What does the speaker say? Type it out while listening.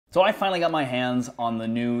So I finally got my hands on the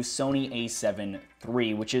new Sony A7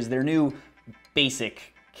 III, which is their new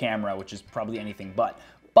basic camera, which is probably anything but.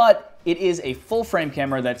 But it is a full frame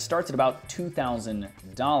camera that starts at about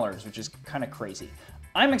 $2,000, which is kind of crazy.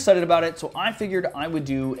 I'm excited about it, so I figured I would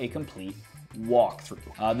do a complete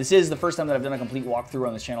walkthrough. This is the first time that I've done a complete walkthrough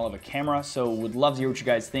on this channel of a camera, so would love to hear what you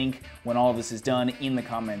guys think when all of this is done in the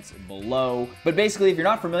comments below. But basically, if you're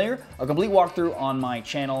not familiar, a complete walkthrough on my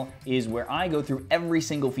channel is where I go through every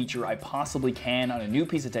single feature I possibly can on a new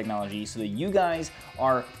piece of technology so that you guys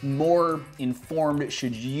are more informed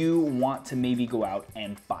should you want to maybe go out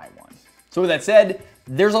and buy one. So with that said,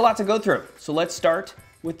 there's a lot to go through, so let's start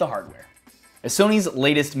with the hardware. As Sony's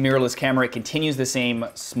latest mirrorless camera, it continues the same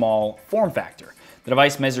small form factor. The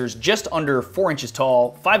device measures just under 4 inches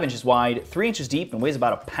tall, 5 inches wide, 3 inches deep, and weighs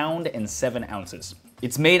about 1 pound and 7 ounces.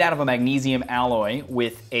 It's made out of a magnesium alloy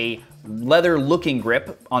with a leather-looking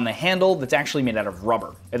grip on the handle that's actually made out of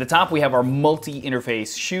rubber. At the top, we have our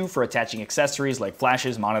multi-interface shoe for attaching accessories like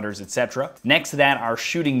flashes, monitors, etc. Next to that, our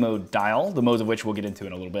shooting mode dial, the modes of which we'll get into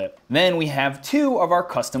in a little bit. Then we have 2 of our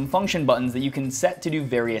custom function buttons that you can set to do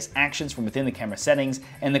various actions from within the camera settings,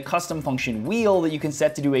 and the custom function wheel that you can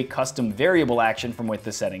set to do a custom variable action from within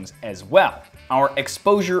the settings as well. Our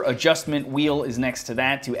exposure adjustment wheel is next to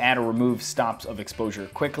that to add or remove stops of exposure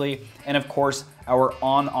quickly, and of course, our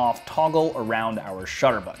on-off toggle around our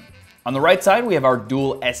shutter button. On the right side, we have our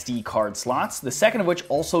dual SD card slots, the second of which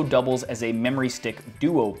also doubles as a memory stick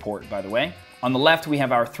duo port, by the way. On the left, we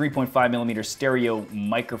have our 3.5mm stereo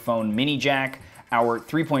microphone mini jack, our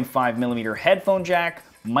 3.5mm headphone jack,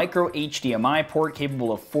 micro HDMI port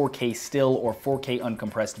capable of 4K still or 4K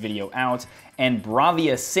uncompressed video out, and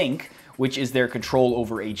Bravia Sync, which is their control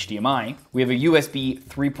over HDMI. We have a USB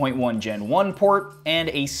 3.1 Gen 1 port and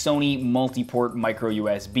a Sony multi-port micro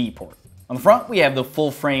USB port. On the front, we have the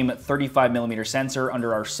full-frame 35mm sensor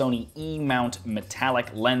under our Sony E-mount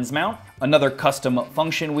metallic lens mount, another custom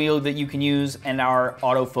function wheel that you can use, and our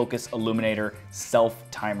autofocus illuminator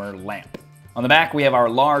self-timer lamp. On the back, we have our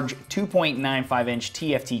large 2.95-inch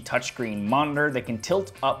TFT touchscreen monitor that can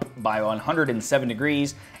tilt up by 107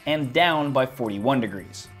 degrees and down by 41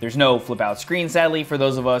 degrees. There's no flip-out screen, sadly, for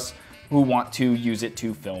those of us who want to use it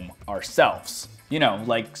to film ourselves. You know,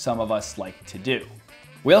 like some of us like to do.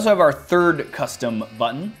 We also have our third custom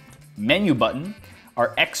button, menu button,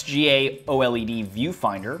 our XGA OLED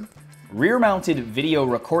viewfinder, rear-mounted video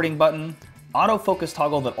recording button, autofocus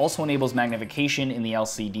toggle that also enables magnification in the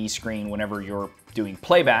LCD screen whenever you're doing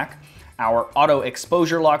playback, our auto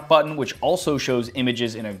exposure lock button, which also shows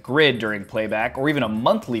images in a grid during playback, or even a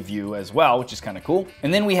monthly view as well, which is kind of cool.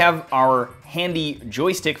 And then we have our handy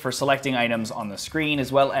joystick for selecting items on the screen,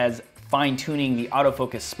 as well as fine-tuning the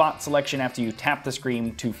autofocus spot selection after you tap the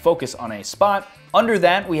screen to focus on a spot. Under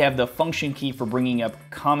that, we have the function key for bringing up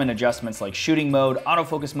common adjustments like shooting mode,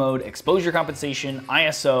 autofocus mode, exposure compensation,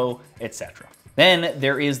 ISO, etc. Then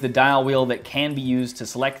there is the dial wheel that can be used to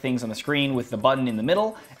select things on the screen with the button in the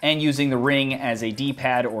middle and using the ring as a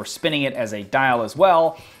D-pad or spinning it as a dial as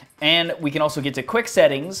well. And we can also get to quick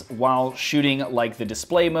settings while shooting, like the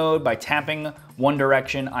display mode by tapping one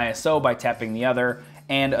direction, ISO by tapping the other,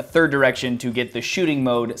 and a third direction to get the shooting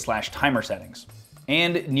mode / timer settings.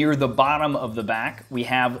 And near the bottom of the back, we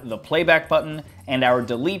have the playback button and our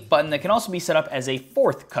delete button that can also be set up as a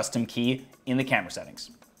fourth custom key in the camera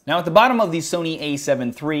settings. Now at the bottom of the Sony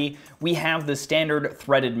A7 III, we have the standard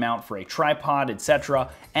threaded mount for a tripod, etc.,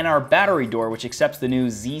 and our battery door, which accepts the new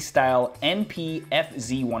Z-style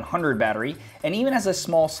NP-FZ100 battery, and even has a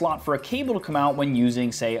small slot for a cable to come out when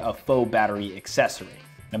using, say, a faux battery accessory.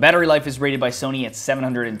 Now, battery life is rated by Sony at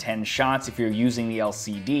 710 shots if you're using the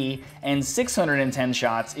LCD, and 610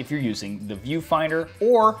 shots if you're using the viewfinder,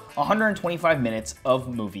 or 125 minutes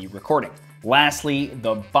of movie recording. Lastly,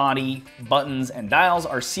 the body, buttons, and dials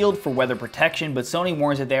are sealed for weather protection, but Sony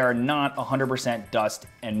warns that they are not 100% dust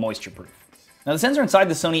and moisture proof. Now, the sensor inside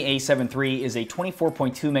the Sony A7 III is a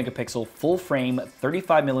 24.2 megapixel full-frame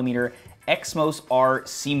 35mm XMOS R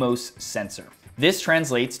CMOS sensor. This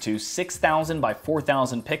translates to 6,000 by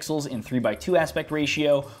 4,000 pixels in 3:2 aspect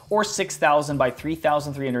ratio, or 6,000 by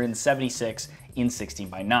 3,376 in 16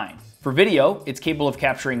 by 9. For video, it's capable of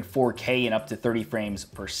capturing 4K in up to 30 frames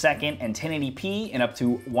per second and 1080p in up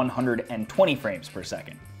to 120 frames per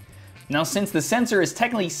second. Now, since the sensor is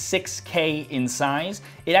technically 6K in size,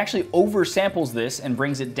 it actually oversamples this and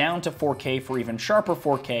brings it down to 4K for even sharper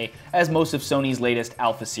 4K, as most of Sony's latest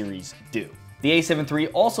Alpha series do. The A7 III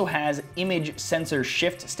also has image sensor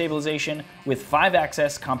shift stabilization with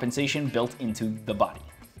 5-axis compensation built into the body.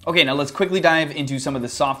 Okay, now let's quickly dive into some of the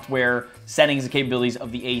software settings and capabilities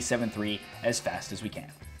of the A7 III as fast as we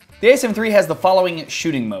can. The A7 III has the following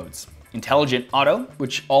shooting modes. Intelligent Auto,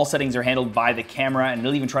 which all settings are handled by the camera, and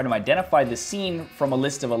it'll even try to identify the scene from a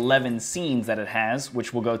list of 11 scenes that it has,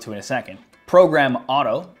 which we'll go to in a second. Program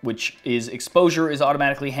Auto, which is exposure is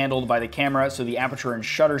automatically handled by the camera, so the aperture and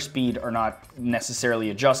shutter speed are not necessarily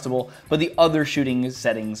adjustable, but the other shooting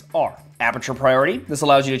settings are. Aperture Priority, this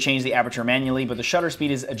allows you to change the aperture manually, but the shutter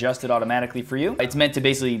speed is adjusted automatically for you. It's meant to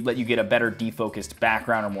basically let you get a better defocused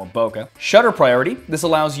background or more bokeh. Shutter Priority, this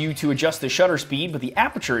allows you to adjust the shutter speed, but the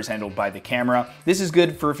aperture is handled by the camera. This is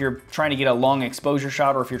good for if you're trying to get a long exposure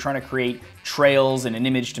shot or if you're trying to create trails in an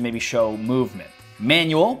image to maybe show movement.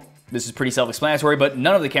 Manual, this is pretty self-explanatory, but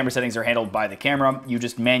none of the camera settings are handled by the camera. You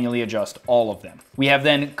just manually adjust all of them. We have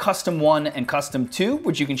then Custom 1 and Custom 2,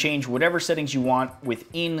 which you can change whatever settings you want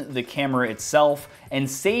within the camera itself and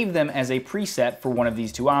save them as a preset for one of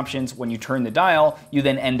these two options. When you turn the dial, you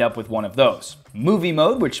then end up with one of those. Movie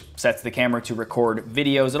Mode, which sets the camera to record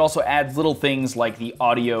videos. It also adds little things like the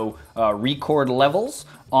audio record levels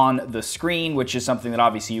on the screen, which is something that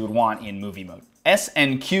obviously you would want in Movie Mode.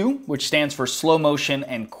 SNQ, which stands for slow motion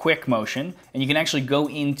and quick motion, and you can actually go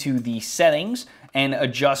into the settings and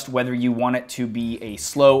adjust whether you want it to be a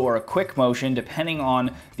slow or a quick motion depending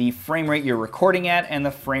on the frame rate you're recording at and the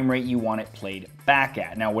frame rate you want it played back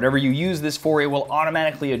at. Now, whatever you use this for, it will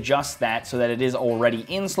automatically adjust that so that it is already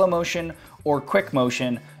in slow motion or quick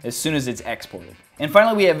motion as soon as it's exported. And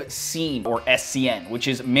finally, we have Scene, or SCN, which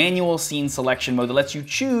is manual scene selection mode that lets you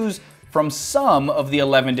choose from some of the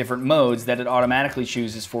 11 different modes that it automatically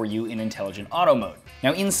chooses for you in Intelligent Auto mode.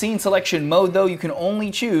 Now, in scene selection mode though, you can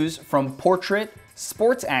only choose from portrait,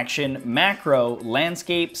 sports action, macro,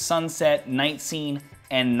 landscape, sunset, night scene,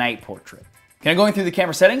 and night portrait. Now, going through the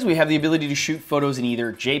camera settings, we have the ability to shoot photos in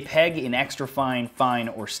either JPEG in extra fine, fine,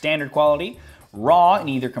 or standard quality, RAW in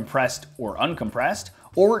either compressed or uncompressed,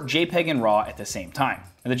 or JPEG and RAW at the same time.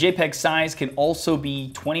 Now, the JPEG size can also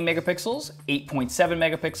be 20 megapixels, 8.7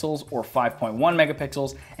 megapixels, or 5.1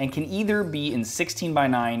 megapixels, and can either be in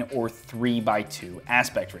 16:9 or 3:2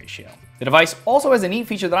 aspect ratio. The device also has a neat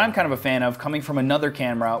feature that I'm kind of a fan of coming from another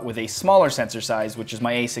camera with a smaller sensor size, which is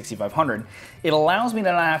my A6500. It allows me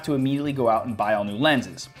to not have to immediately go out and buy all new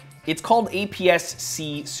lenses. It's called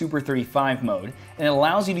APS-C Super 35 mode, and it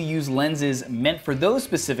allows you to use lenses meant for those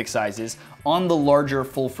specific sizes on the larger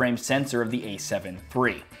full-frame sensor of the A7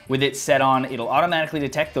 III. With it set on, it'll automatically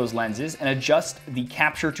detect those lenses and adjust the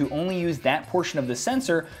capture to only use that portion of the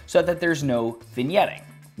sensor so that there's no vignetting,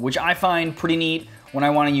 which I find pretty neat when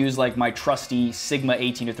I want to use like my trusty Sigma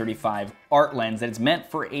 18-35 art lens that is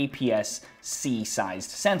meant for APS-C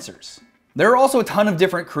sized sensors. There are also a ton of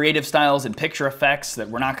different creative styles and picture effects that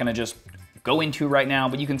we're not going to just go into right now,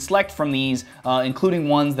 but you can select from these, including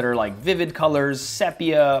ones that are like vivid colors,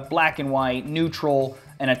 sepia, black and white, neutral,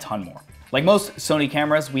 and a ton more. Like most Sony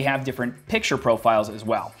cameras, we have different picture profiles as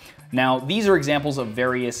well. Now, these are examples of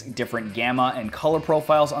various different gamma and color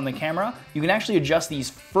profiles on the camera. You can actually adjust these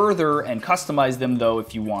further and customize them though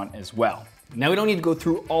if you want as well. Now, we don't need to go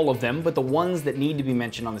through all of them, but the ones that need to be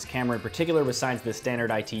mentioned on this camera in particular, besides the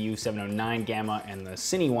standard ITU 709 gamma and the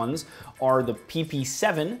Cine ones, are the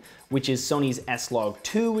PP7, which is Sony's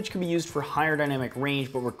S-Log2, which can be used for higher dynamic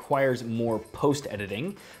range but requires more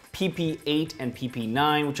post-editing. PP8 and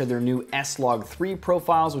PP9, which are their new S-Log3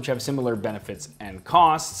 profiles, which have similar benefits and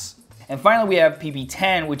costs. And finally, we have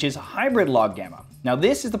PP10, which is hybrid log gamma. Now,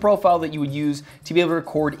 this is the profile that you would use to be able to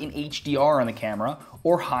record in HDR on the camera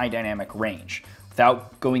or high dynamic range.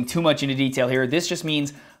 Without going too much into detail here, this just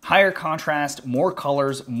means higher contrast, more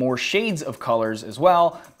colors, more shades of colors as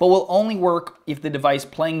well, but will only work if the device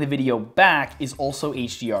playing the video back is also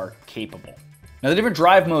HDR capable. Now, the different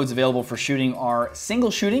drive modes available for shooting are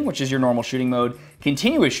single shooting, which is your normal shooting mode,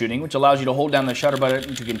 continuous shooting, which allows you to hold down the shutter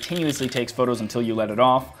button to continuously take photos until you let it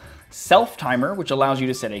off, self-timer, which allows you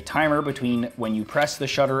to set a timer between when you press the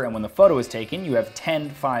shutter and when the photo is taken. You have 10,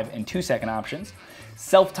 5, and 2 second options.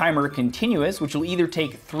 Self-timer continuous, which will either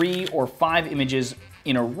take 3 or 5 images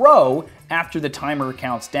in a row after the timer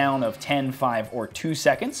counts down of 10, 5, or 2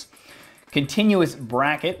 seconds. Continuous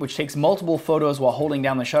bracket, which takes multiple photos while holding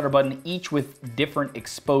down the shutter button, each with different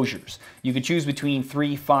exposures. You could choose between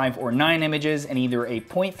 3, 5, or 9 images and either a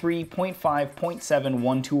 0.3, 0.5, 0.7,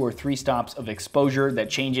 1, 2, or 3 stops of exposure that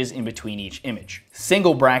changes in between each image.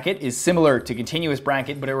 Single bracket is similar to continuous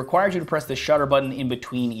bracket, but it requires you to press the shutter button in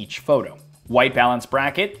between each photo. White balance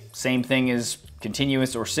bracket, same thing as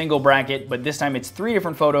continuous or single bracket, but this time it's 3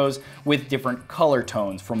 different photos with different color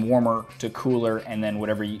tones from warmer to cooler and then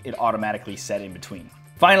whatever it automatically set in between.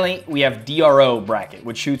 Finally, we have DRO bracket,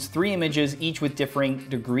 which shoots 3 images, each with differing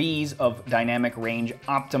degrees of dynamic range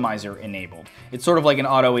optimizer enabled. It's sort of like an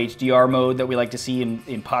auto HDR mode that we like to see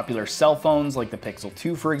in popular cell phones, like the Pixel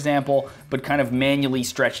 2, for example, but kind of manually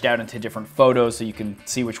stretched out into different photos so you can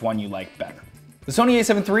see which one you like better. The Sony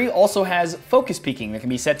A7 III also has focus peaking that can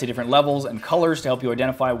be set to different levels and colors to help you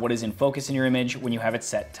identify what is in focus in your image when you have it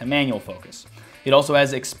set to manual focus. It also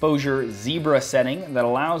has exposure zebra setting that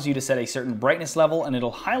allows you to set a certain brightness level, and it'll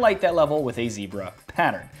highlight that level with a zebra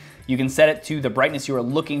pattern. You can set it to the brightness you are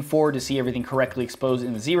looking for to see everything correctly exposed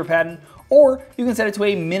in the zebra pattern, or you can set it to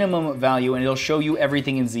a minimum value and it'll show you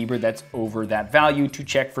everything in zebra that's over that value to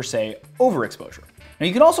check for, say, overexposure. Now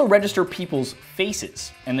you can also register people's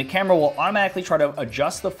faces, and the camera will automatically try to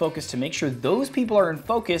adjust the focus to make sure those people are in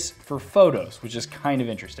focus for photos, which is kind of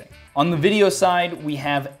interesting. On the video side, we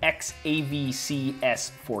have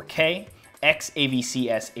XAVC-S 4K,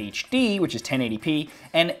 XAVC-S HD, which is 1080p,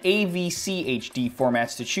 and AVC HD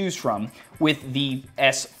formats to choose from, with the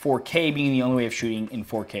S4K being the only way of shooting in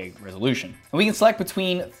 4K resolution. And we can select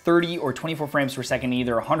between 30 or 24 frames per second,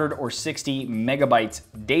 either 100 or 60 megabytes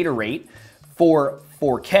data rate for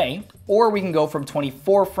 4K, or we can go from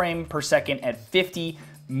 24 frames per second at 50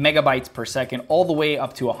 megabytes per second all the way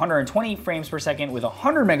up to 120 frames per second with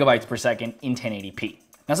 100 megabytes per second in 1080p.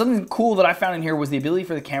 Now, something cool that I found in here was the ability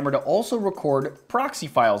for the camera to also record proxy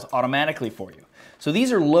files automatically for you. So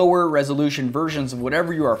these are lower resolution versions of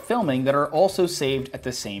whatever you are filming that are also saved at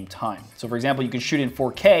the same time. So for example, you can shoot in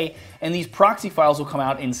 4K and these proxy files will come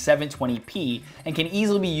out in 720p and can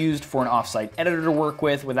easily be used for an offsite editor to work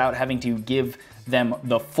with without having to give them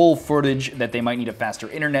the full footage that they might need a faster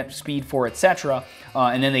internet speed for, etc.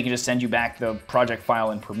 And then they can just send you back the project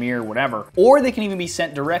file in Premiere, whatever. Or they can even be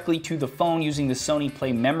sent directly to the phone using the Sony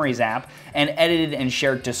Play Memories app and edited and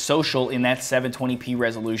shared to social in that 720p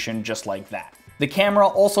resolution just like that. The camera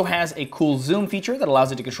also has a cool zoom feature that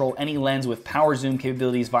allows it to control any lens with power zoom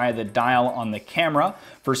capabilities via the dial on the camera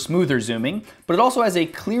for smoother zooming, but it also has a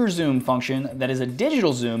clear zoom function that is a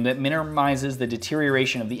digital zoom that minimizes the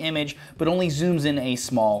deterioration of the image, but only zooms in a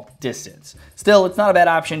small distance. Still, it's not a bad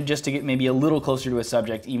option just to get maybe a little closer to a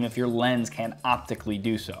subject, even if your lens can't optically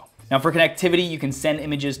do so. Now for connectivity, you can send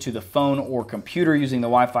images to the phone or computer using the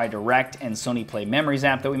Wi-Fi Direct and Sony Play Memories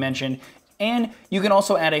app that we mentioned. And you can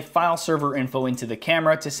also add a file server info into the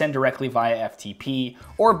camera to send directly via FTP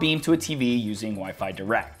or beam to a TV using Wi-Fi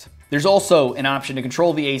Direct. There's also an option to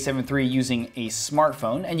control the A7 III using a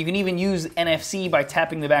smartphone, and you can even use NFC by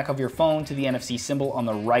tapping the back of your phone to the NFC symbol on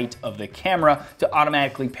the right of the camera to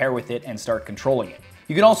automatically pair with it and start controlling it.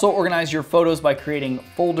 You can also organize your photos by creating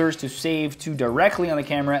folders to save to directly on the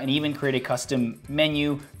camera and even create a custom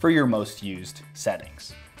menu for your most used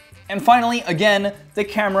settings. And finally, again, the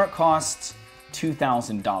camera costs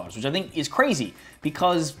 $2,000, which I think is crazy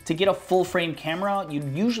because to get a full frame camera, you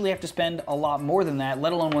usually have to spend a lot more than that,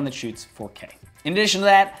 let alone one that shoots 4K. In addition to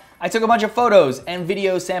that, I took a bunch of photos and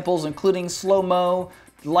video samples, including slow-mo,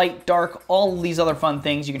 light, dark, all of these other fun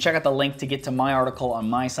things. You can check out the link to get to my article on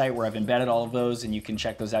my site where I've embedded all of those, and you can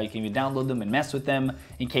check those out. You can even download them and mess with them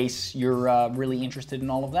in case you're really interested in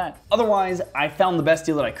all of that. Otherwise, I found the best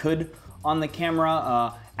deal that I could on the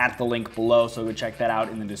camera at the link below, so go check that out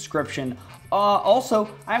in the description. Also,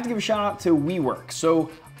 I have to give a shout out to WeWork. So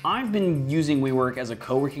I've been using WeWork as a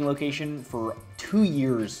co-working location for 2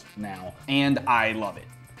 years now, and I love it.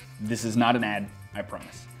 This is not an ad, I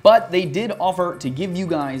promise. But they did offer to give you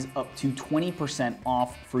guys up to 20%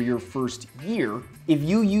 off for your first year if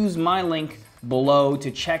you use my link below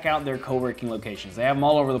to check out their co-working locations. They have them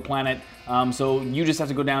all over the planet, so you just have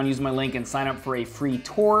to go down, use my link, and sign up for a free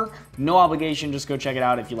tour. No obligation, just go check it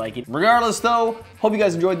out if you like it. Regardless though, hope you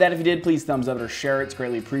guys enjoyed that. If you did, please thumbs up or share it. It's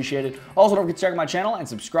greatly appreciated. Also, don't forget to check out my channel and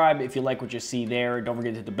subscribe if you like what you see there. Don't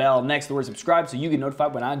forget to hit the bell next to the word subscribe so you get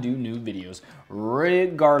notified when I do new videos.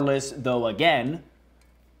 Regardless though, again,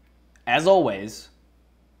 as always,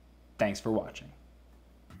 thanks for watching.